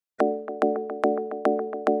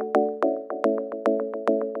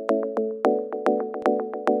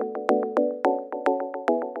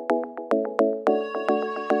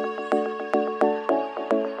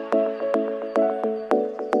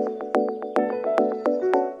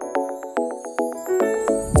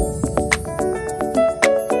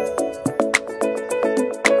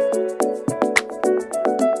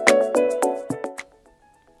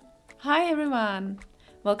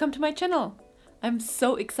welcome to my channel. I'm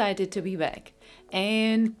so excited to be back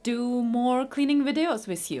and do more cleaning videos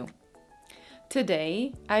with you.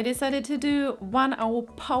 Today I decided to do 1 hour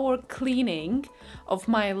power cleaning of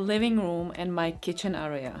my living room and my kitchen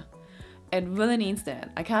area. It really needs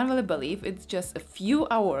that. I can't really believe it's just a few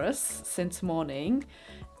hours since morning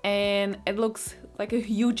and it looks like a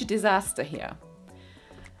huge disaster here.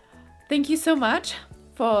 Thank you so much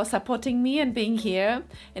for supporting me and being here.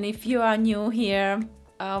 And if you are new here,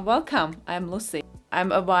 welcome. I'm Lucie.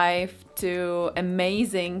 I'm a wife to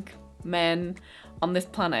amazing men on this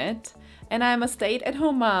planet, and I'm a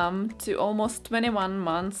stay-at-home mom to almost 21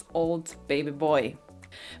 months old baby boy.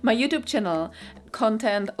 My YouTube channel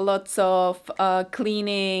content lots of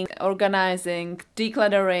cleaning, organizing,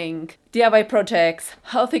 decluttering, DIY projects,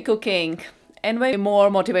 healthy cooking, and way more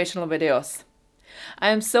motivational videos. I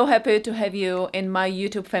am so happy to have you in my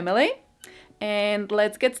YouTube family, and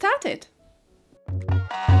let's get started.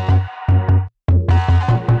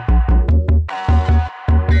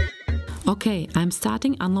 Okay, I'm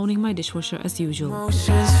starting unloading my dishwasher as usual.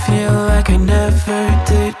 Emotions feel like I never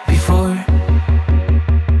did before.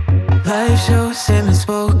 Live shows and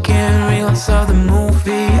unspoken reels of the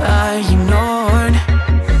movie I ignored.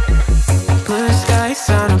 Blue skies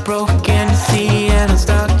on a broken sea and I'm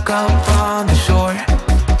stuck up on the shore.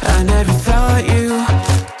 I never thought you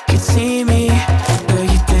could see me, but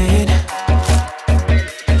you did.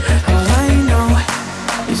 All I know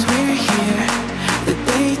is we're here, that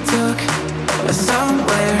they took us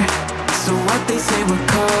somewhere. So what they say we're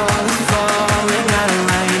calling, falling out of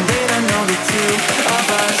line. They don't know the two of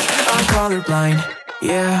us are colorblind,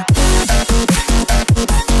 yeah.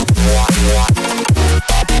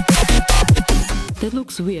 That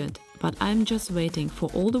looks weird, but I'm just waiting for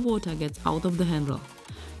all the water gets out of the handle.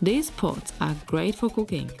 These pots are great for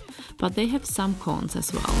cooking, but they have some cons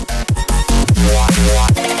as well.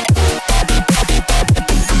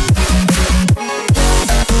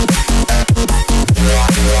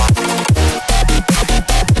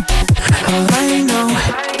 All I know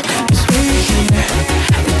is we're here,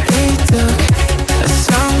 that they took us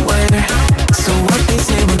somewhere. So what they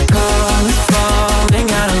say we're calling, falling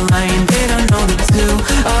out of line. They don't know the two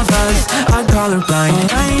of us are colorblind. All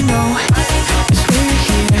I know is we're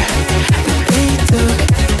here, that they took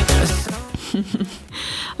us somewhere.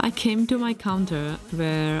 I came to my counter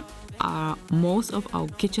where are most of our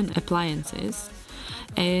kitchen appliances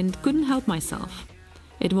and couldn't help myself.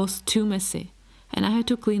 It was too messy and I had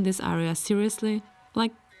to clean this area seriously,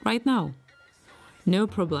 like right now. No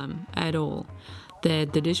problem at all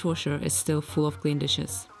that the dishwasher is still full of clean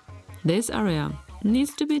dishes. This area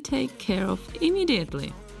needs to be taken care of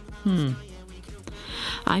immediately.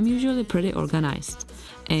 I'm usually pretty organized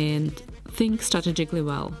and think strategically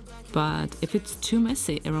well, but if it's too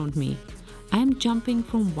messy around me, I'm jumping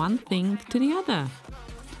from one thing to the other.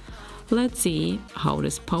 Let's see how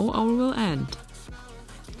this power hour will end.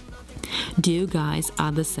 Do you guys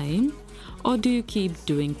are the same? Or do you keep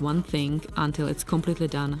doing one thing until it's completely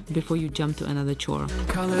done before you jump to another chore?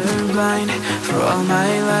 Colorblind for all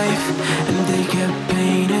my life, and they kept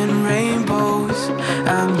painting rainbows.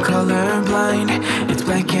 I'm colorblind, it's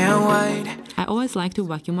black and white. I always like to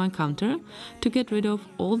vacuum my counter to get rid of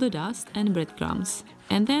all the dust and breadcrumbs,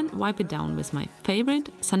 and then wipe it down with my favorite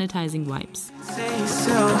sanitizing wipes. Say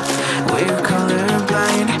so, we're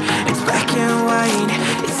colorblind, it's black and white.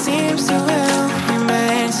 It seems to well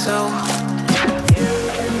remain so.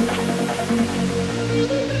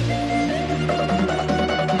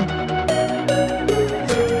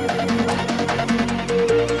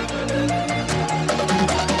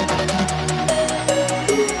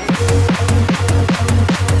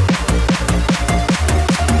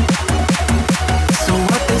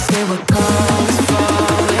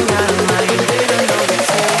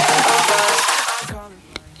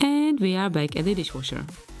 And we are back at the dishwasher.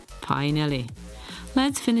 Finally.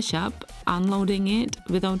 Let's finish up unloading it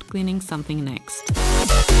without cleaning something next.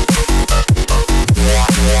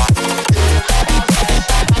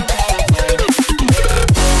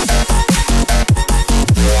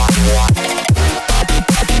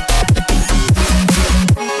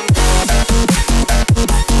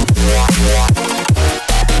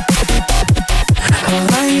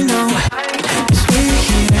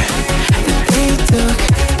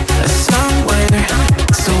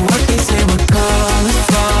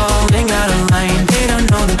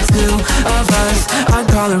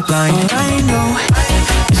 Colorblind. All I know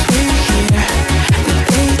is we're here, that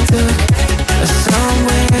they took us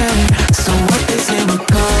somewhere. So what they say we're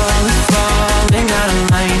calling, falling out of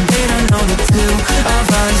line. They don't know the two of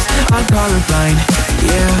us are colorblind,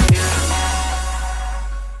 yeah.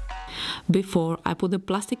 Before I put the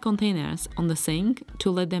plastic containers on the sink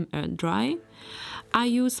to let them air dry. I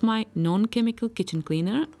use my non-chemical kitchen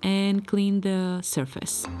cleaner and clean the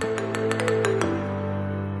surface.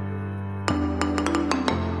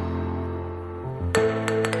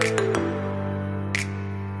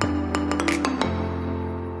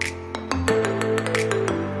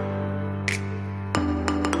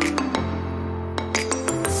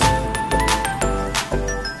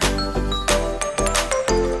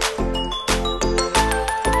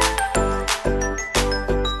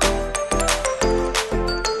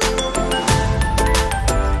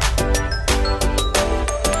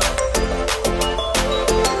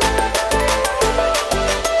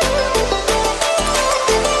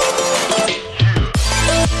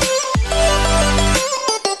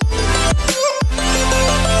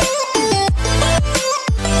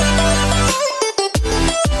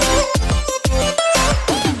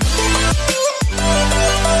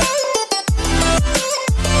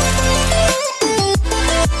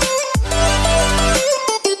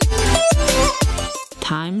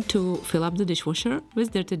 Time to fill up the dishwasher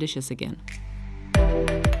with dirty dishes again.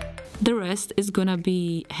 The rest is gonna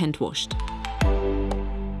be hand washed.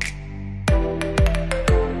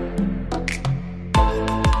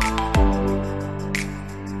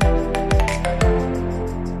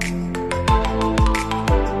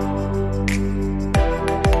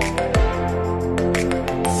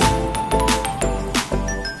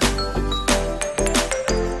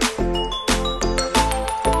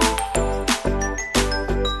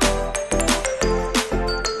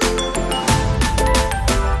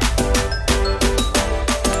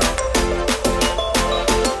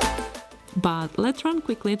 But let's run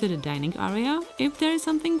quickly to the dining area if there is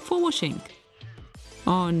something for washing.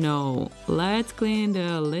 Oh no, let's clean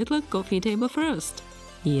the little coffee table first.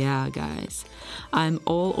 Yeah guys, I'm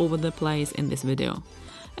all over the place in this video.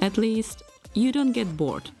 At least you don't get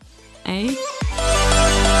bored, eh?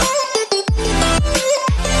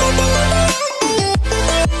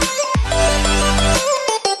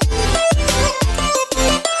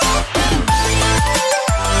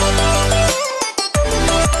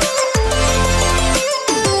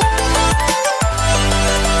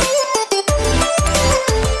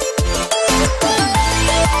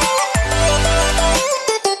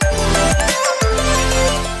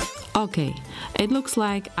 Okay, it looks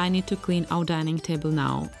like I need to clean our dining table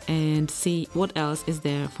now and see what else is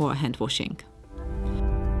there for hand washing.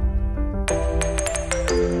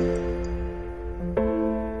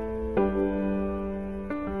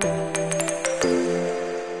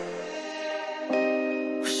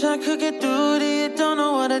 Wish I could get through to you, don't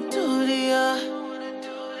know what I do to you.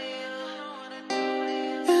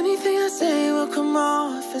 Anything I say will come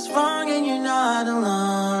off as wrong and you're not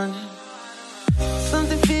alone.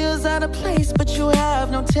 Something feels out of place, but you have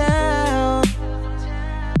no tell.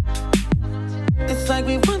 It's like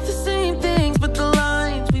we want the same things, but the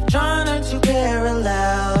lines we've drawn are too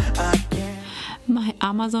parallel. My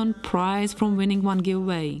Amazon prize from winning one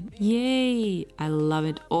giveaway. Yay! I love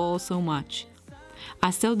it all so much.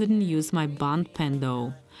 I still didn't use my bond pen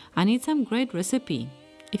though. I need some great recipe.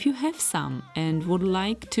 If you have some and would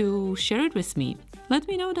like to share it with me, let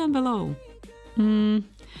me know down below.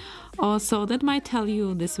 Also, that might tell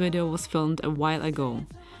you this video was filmed a while ago.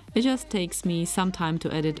 It just takes me some time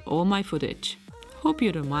to edit all my footage. Hope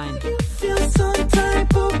you don't mind. You feel some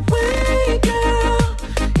type of way, girl.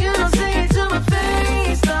 You don't say it to my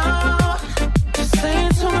face, no. Just say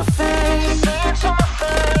it to my face. Say it to my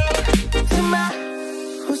face. To my,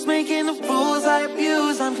 who's making the rules I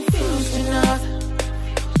abuse? I'm confused enough.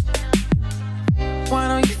 Why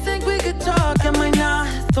don't you think we could talk? Am I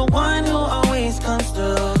not the one who always comes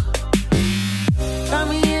through? Got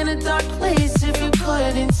me in a dark place if you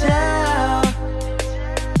couldn't tell.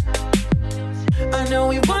 I know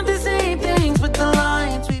we want the same things, but the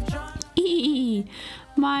lines we've drawn.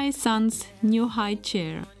 My son's new high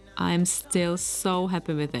chair. I'm still so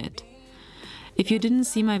happy with it. If you didn't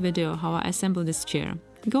see my video how I assembled this chair,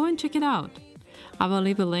 go and check it out. I will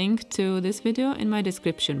leave a link to this video in my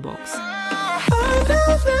description box. I know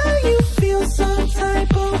that you feel some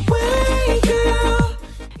type of way, girl.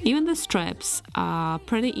 Even the straps are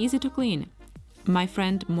pretty easy to clean. My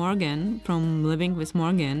friend Morgan from Living with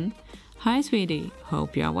Morgan, hi sweetie,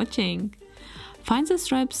 hope you are watching, finds the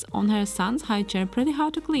straps on her son's high chair pretty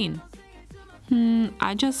hard to clean.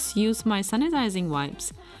 I just use my sanitizing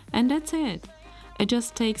wipes and that's it. It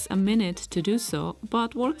just takes a minute to do so,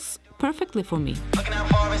 but works perfectly for me. Looking out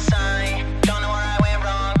for a sign, don't know where I went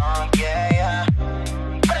wrong. Yeah, yeah.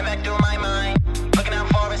 Running back through my mind. Looking out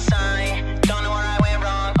for a sign, don't know where I went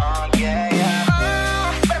wrong. Yeah,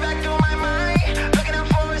 yeah. Running back through my mind. Looking out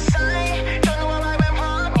for a sign, don't know where I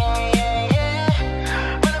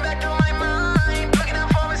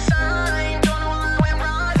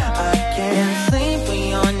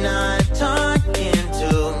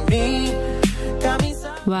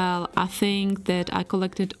I think that I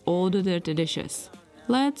collected all the dirty dishes.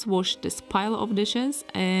 Let's wash this pile of dishes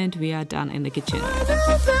and we are done in the kitchen.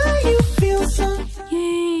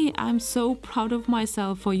 Yay! I'm so proud of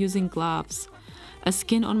myself for using gloves. A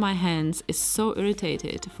skin on my hands is so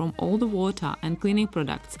irritated from all the water and cleaning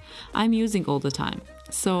products I'm using all the time.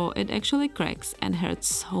 So it actually cracks and hurts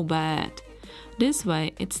so bad. This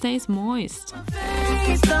way it stays moist.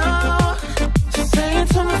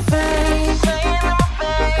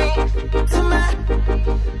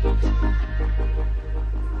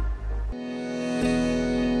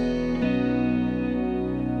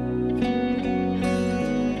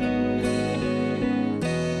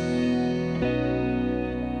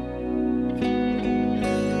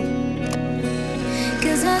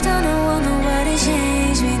 Cause I don't want nobody to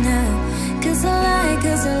change me now. Cause I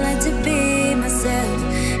like to be myself.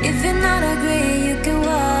 If you're not agree, you can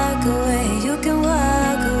walk away. You can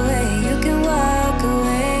walk away, you can walk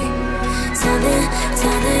away. Something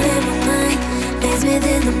in my mind makes me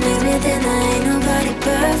think I ain't nobody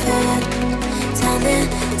perfect. Something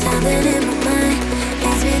in my mind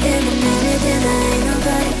makes me think I ain't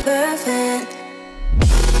nobody perfect.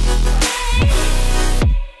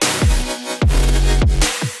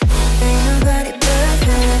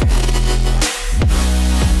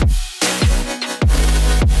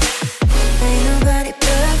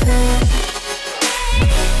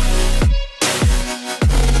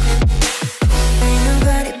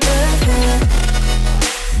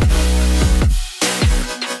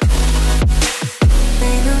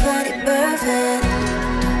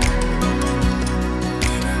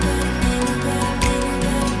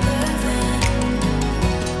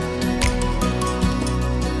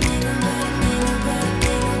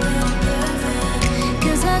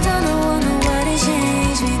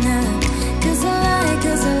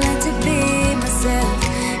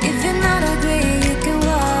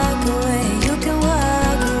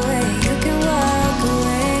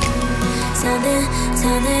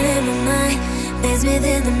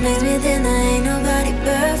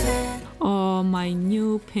 Oh, my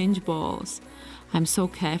new pinch balls. I'm so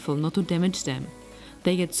careful not to damage them.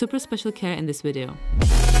 They get super special care in this video.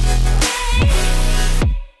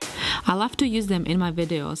 I love to use them in my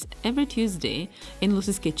videos every Tuesday in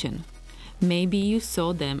Lucie's kitchen. Maybe you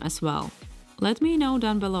saw them as well. Let me know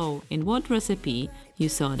down below in what recipe you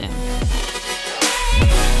saw them.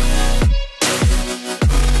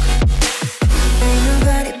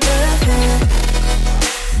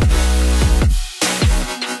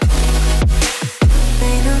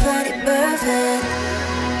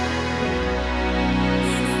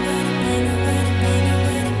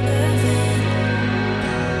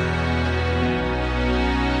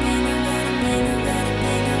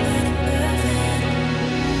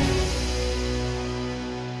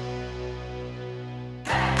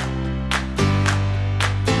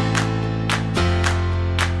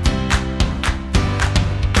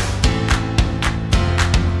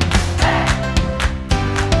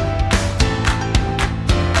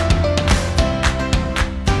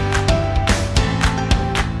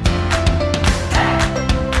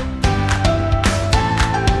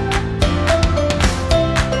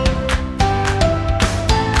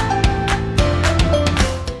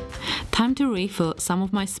 Time to refill some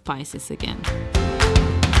of my spices again.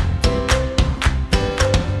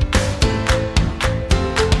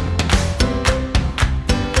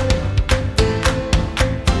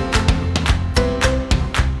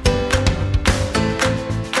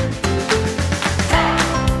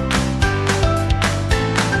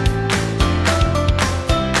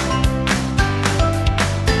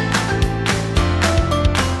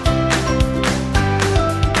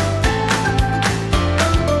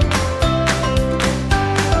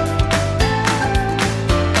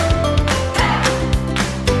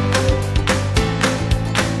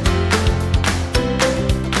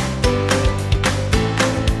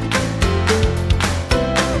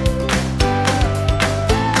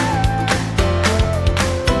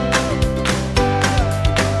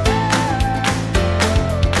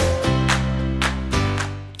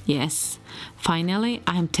 Yes, finally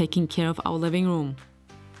I am taking care of our living room.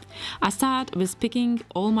 I start with picking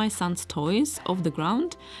all my son's toys off the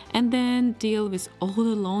ground and then deal with all the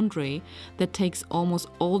laundry that takes almost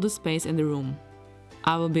all the space in the room.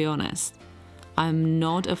 I will be honest, I'm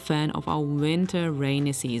not a fan of our winter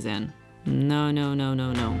rainy season. No, no, no,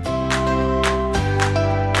 no, no.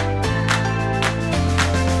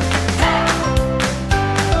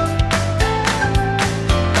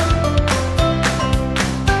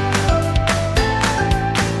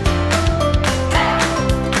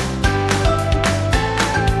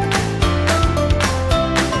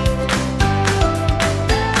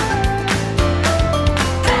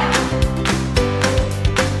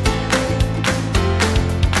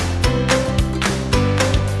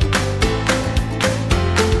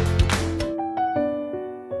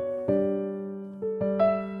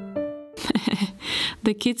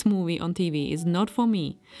 The kids' movie on TV is not for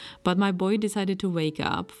me, but my boy decided to wake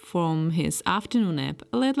up from his afternoon nap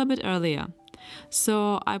a little bit earlier.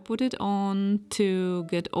 So I put it on to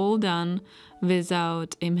get all done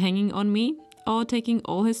without him hanging on me or taking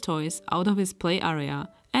all his toys out of his play area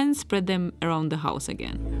and spread them around the house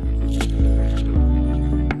again.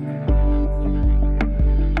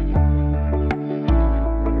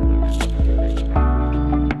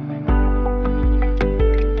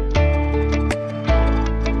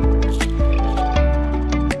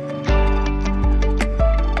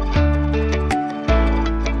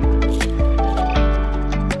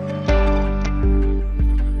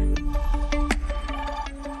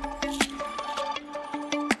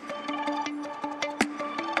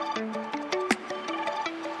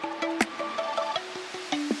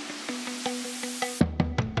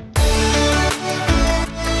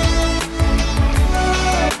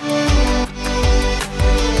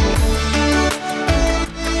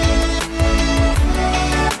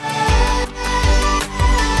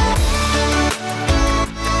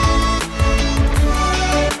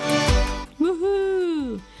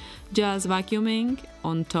 Just vacuuming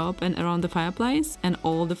on top and around the fireplace and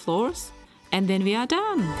all the floors, and then we are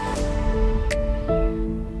done.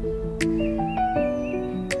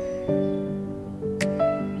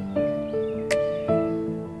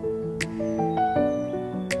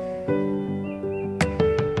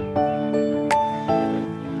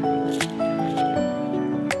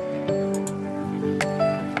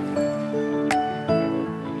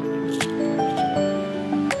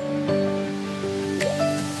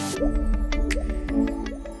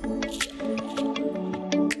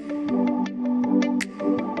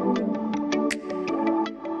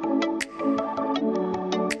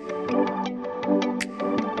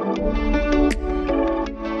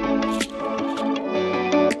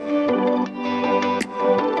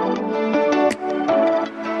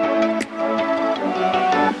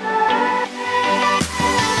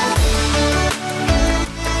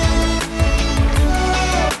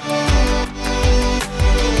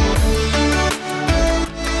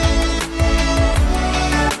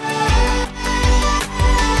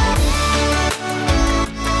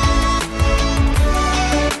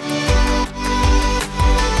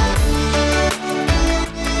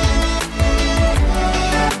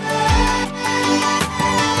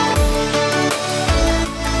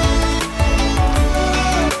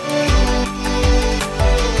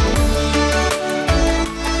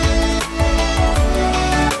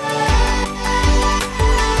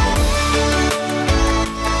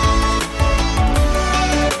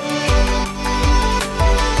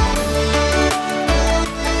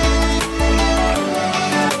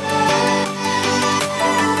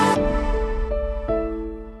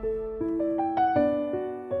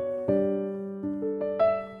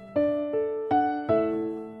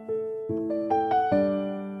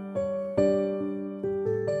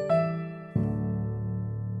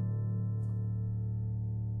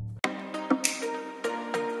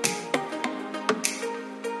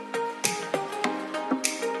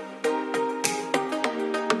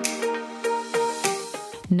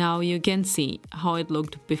 Now you can see how it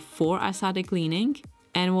looked before I started cleaning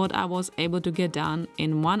and what I was able to get done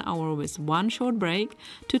in 1 hour with one short break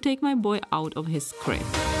to take my boy out of his crib.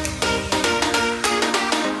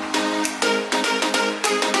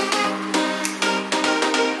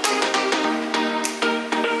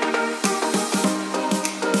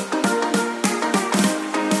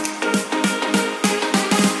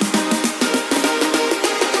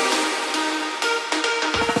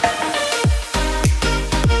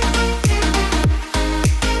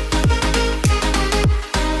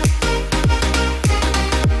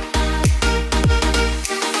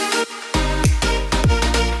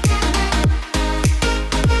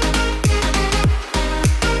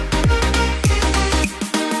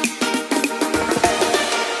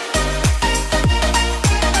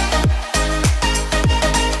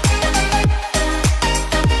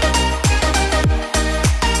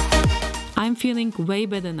 Feeling way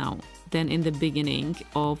better now than in the beginning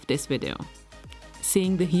of this video.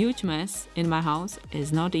 Seeing the huge mess in my house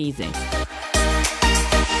is not easy.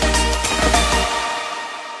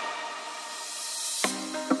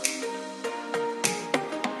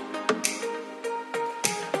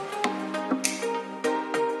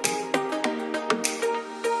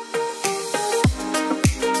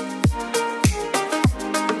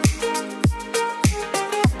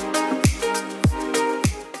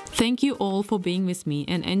 Thank you all for being with me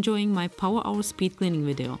and enjoying my Power Hour speed cleaning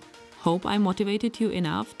video. Hope I motivated you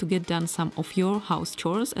enough to get done some of your house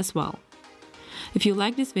chores as well. If you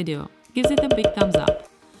like this video, give it a big thumbs up.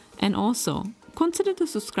 And also, consider to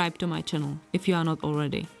subscribe to my channel if you are not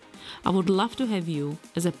already. I would love to have you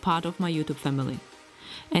as a part of my YouTube family.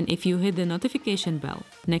 And if you hit the notification bell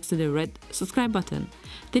next to the red subscribe button,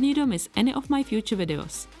 then you don't miss any of my future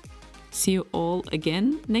videos. See you all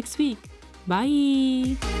again next week.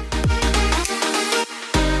 Bye!